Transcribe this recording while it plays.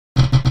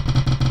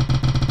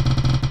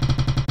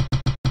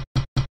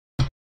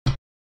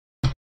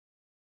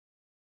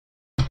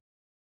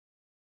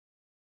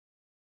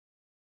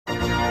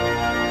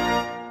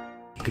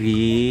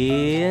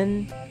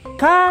green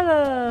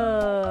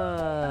color.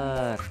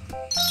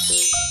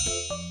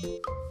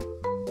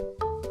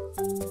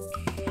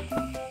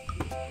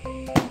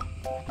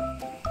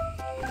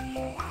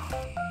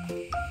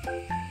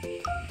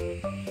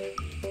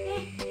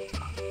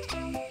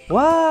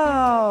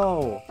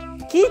 Wow,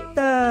 kitten.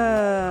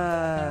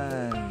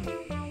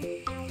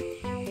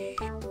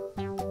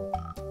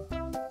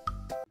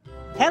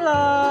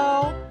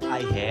 Hello, I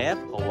have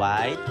a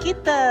white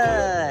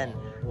kitten.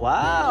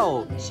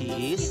 Wow,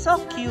 she is so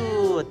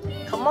cute.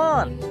 Come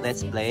on,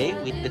 let's play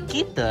with the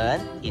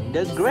kitten in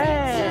the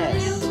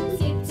grass.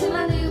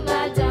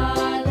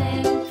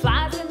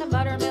 Flies in the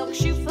buttermilk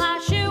shoe, fly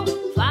shoe.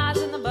 Flies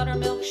in the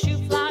buttermilk shoe,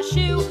 fly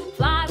shoe.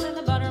 Flies in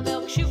the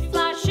buttermilk shoe,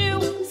 fly shoe.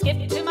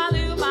 Skip to my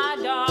Lou, my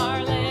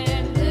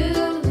darling.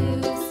 Lou,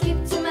 Lou,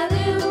 skip to my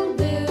Lou.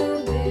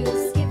 Lou,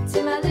 Lou, skip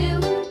to my Lou.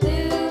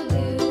 Lou,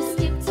 Lou,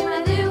 skip to my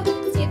Lou.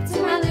 Skip to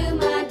my Lou,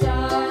 my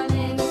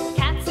darling.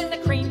 Cats in the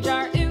cream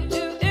jar, ooh,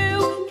 ooh,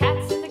 ooh.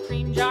 Cats in the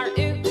cream jar,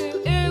 ooh,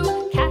 ooh,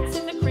 ooh. Cats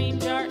in the cream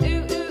jar, ooh,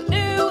 ooh,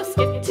 ooh.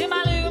 Skip to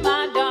my Lou,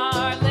 my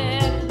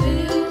darling.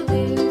 Lou,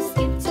 Lou,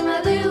 skip to my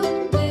Lou.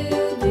 Lou,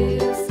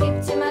 Lou, skip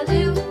to my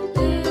Lou.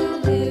 Lou,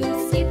 Lou,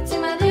 skip to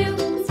my Lou.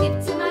 Skip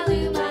to my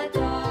Lou, my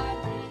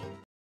darling.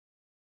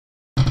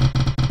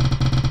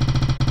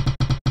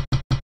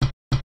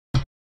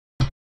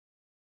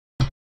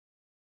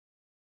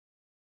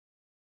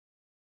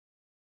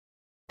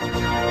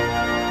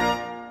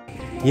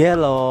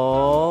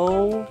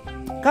 Yellow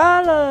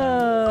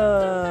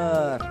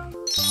color.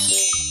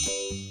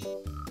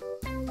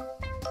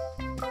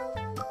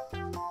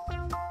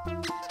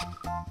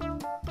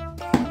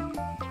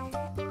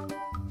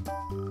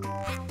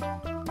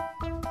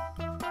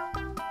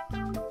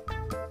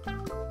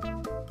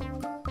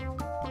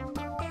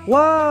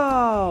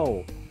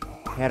 Wow,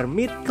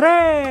 Hermit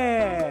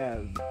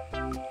crab.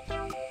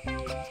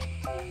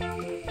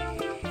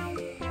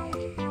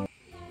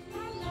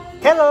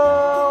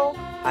 Hello,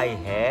 I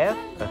have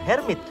a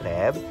hermit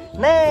crab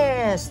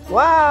nest.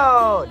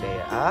 Wow,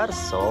 there are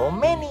so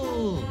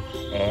many.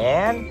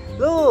 And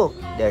look,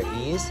 there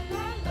is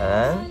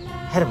a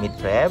hermit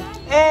crab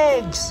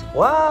eggs.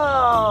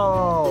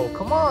 Wow,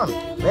 come on,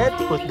 let's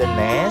put the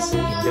nest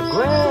in the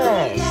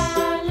grass.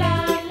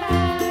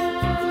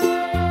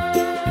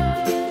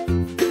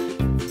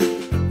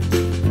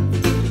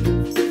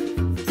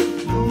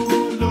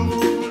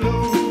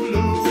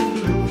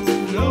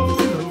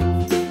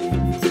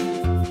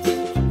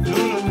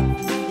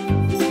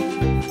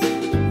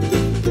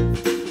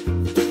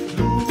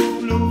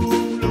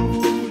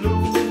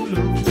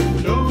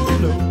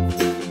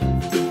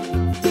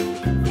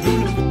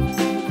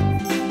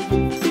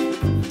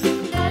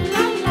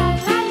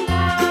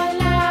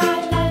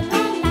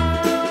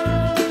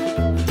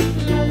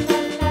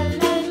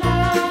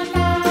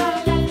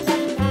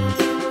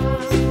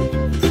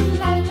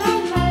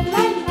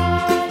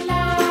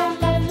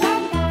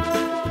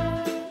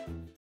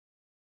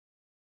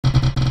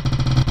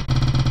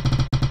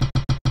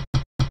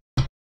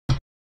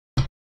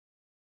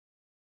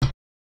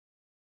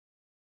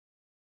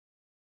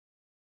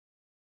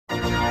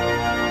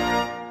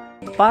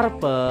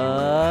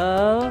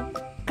 Purple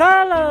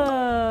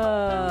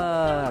color.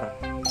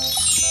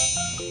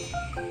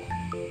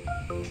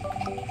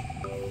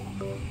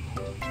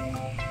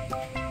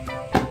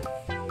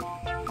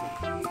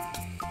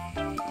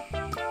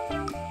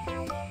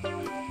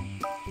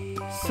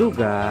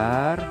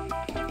 Sugar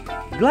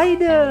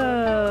glider.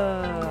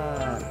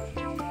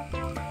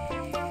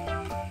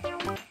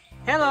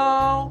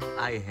 Hello,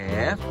 I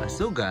have a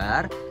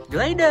sugar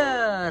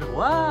glider.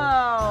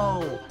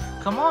 Wow.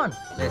 Come on,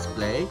 let's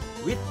play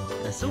with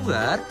the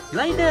sugar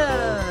glider.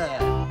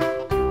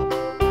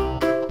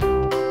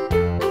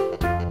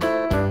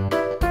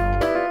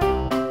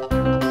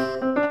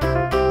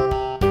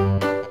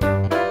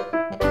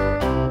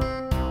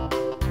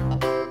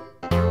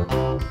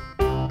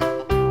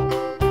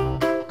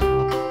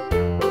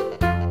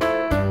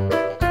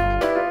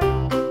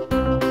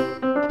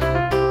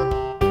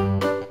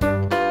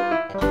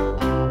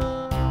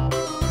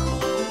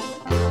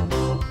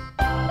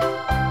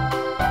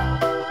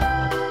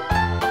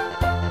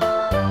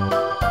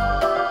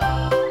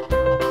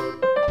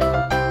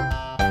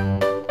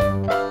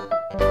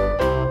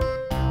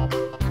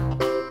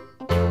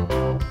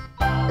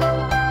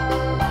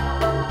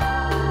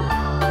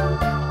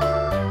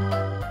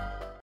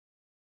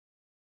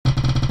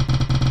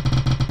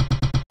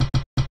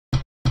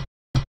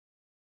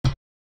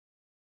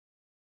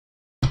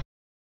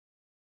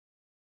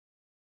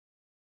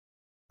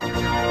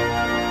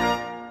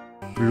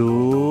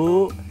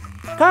 Blue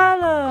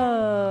color.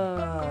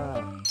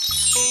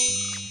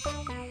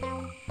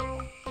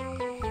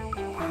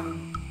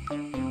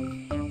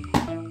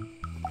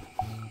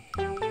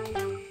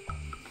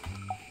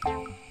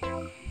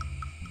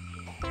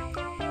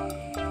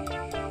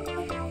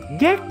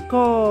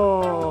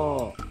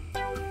 Gecko.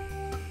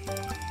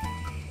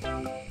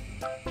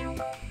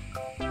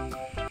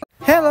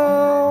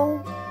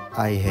 Hello,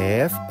 I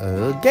have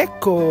a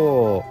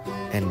gecko.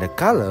 and the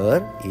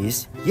color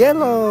is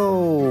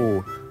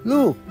yellow.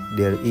 Look,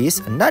 there is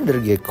another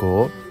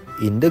gecko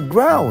in the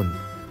ground.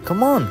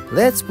 Come on,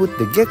 let's put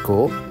the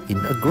gecko in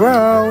the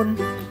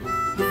ground.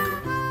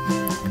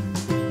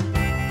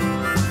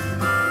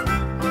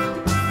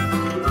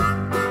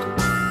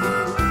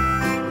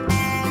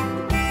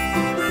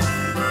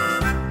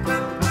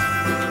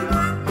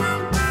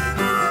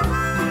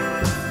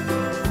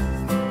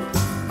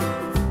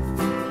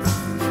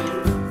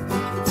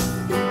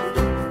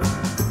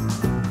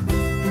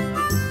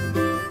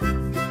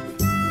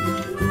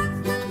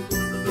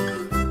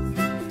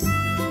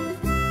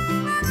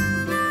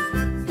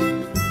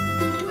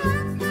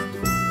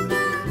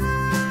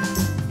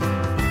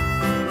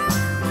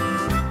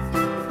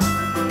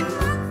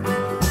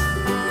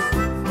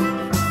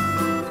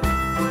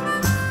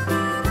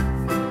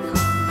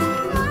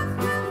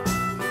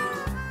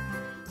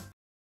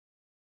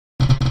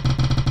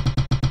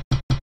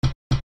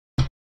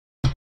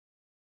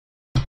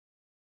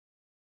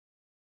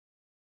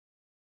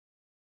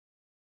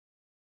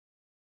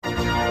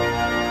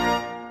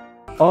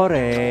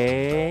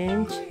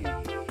 Orange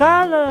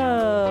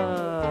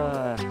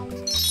color.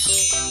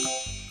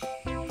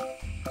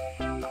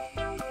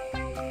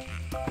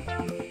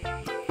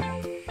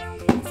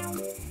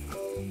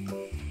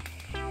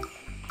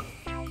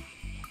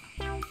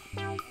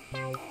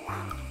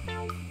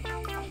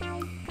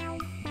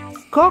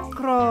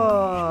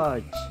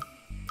 Cockroach.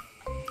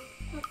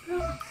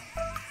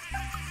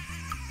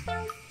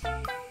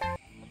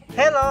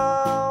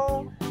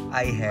 Hello,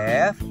 I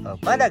have a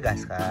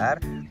Madagascar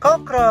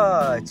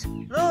cockroach.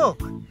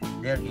 Look,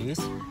 there is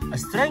a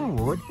string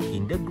wood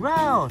in the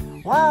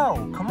ground.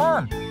 Wow, come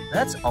on,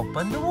 let's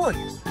open the wood.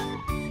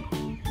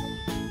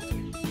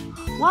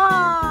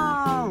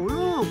 Wow,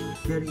 look,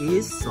 there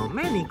is so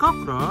many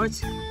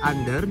cockroaches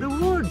under the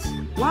woods.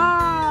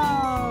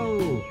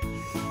 Wow,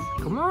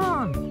 come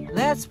on,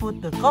 let's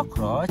put the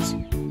cockroach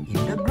in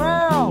the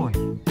ground.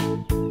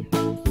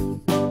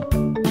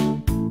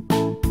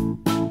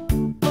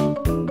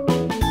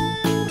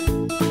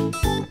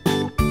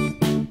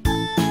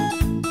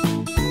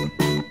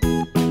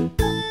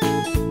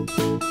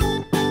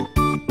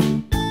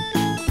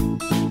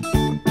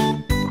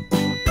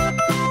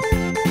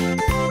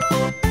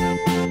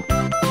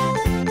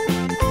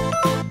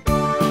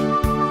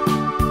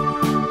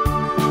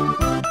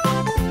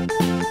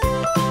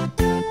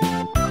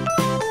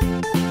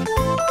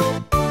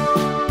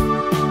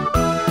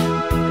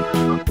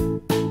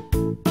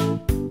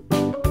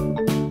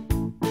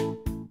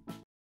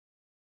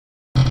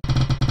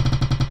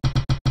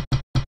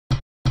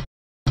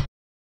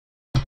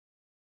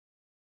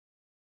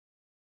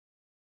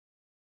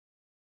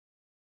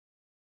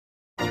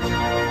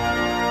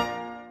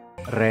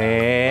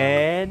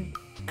 Red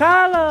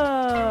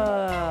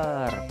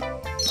color.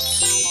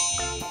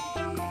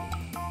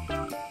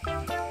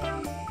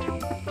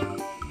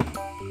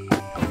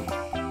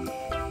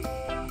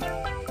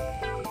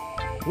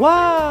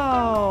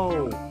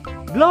 Wow,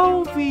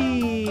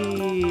 Glofish.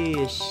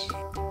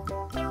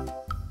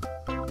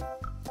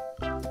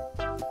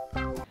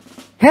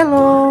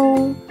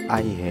 Hello,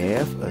 I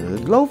have a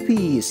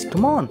Glofish.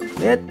 Come on,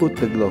 let's put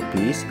the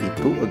Glofish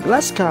into a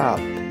glass cup.